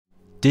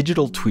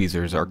Digital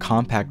tweezers are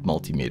compact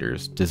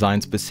multimeters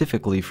designed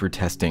specifically for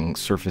testing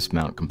surface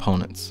mount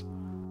components.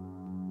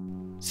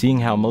 Seeing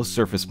how most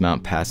surface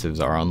mount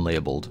passives are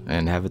unlabeled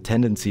and have a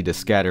tendency to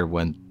scatter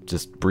when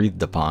just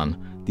breathed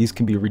upon, these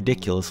can be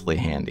ridiculously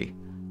handy.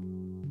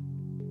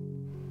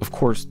 Of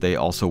course, they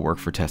also work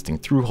for testing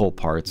through-hole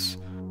parts,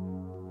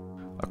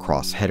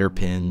 across header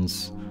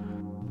pins,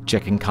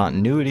 checking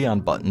continuity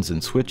on buttons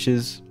and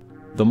switches,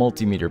 the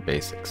multimeter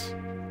basics.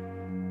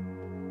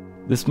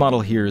 This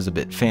model here is a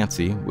bit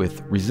fancy,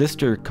 with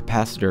resistor,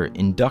 capacitor,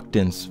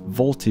 inductance,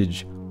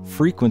 voltage,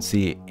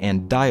 frequency,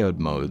 and diode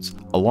modes,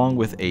 along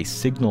with a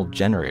signal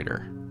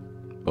generator.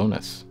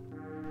 Bonus.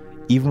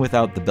 Even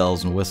without the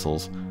bells and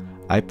whistles,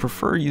 I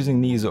prefer using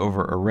these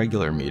over a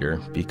regular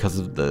meter because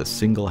of the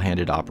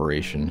single-handed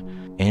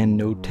operation and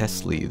no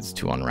test leads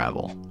to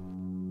unravel.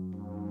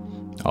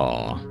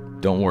 Aw,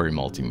 don't worry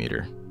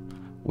multimeter.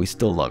 We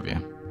still love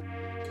you.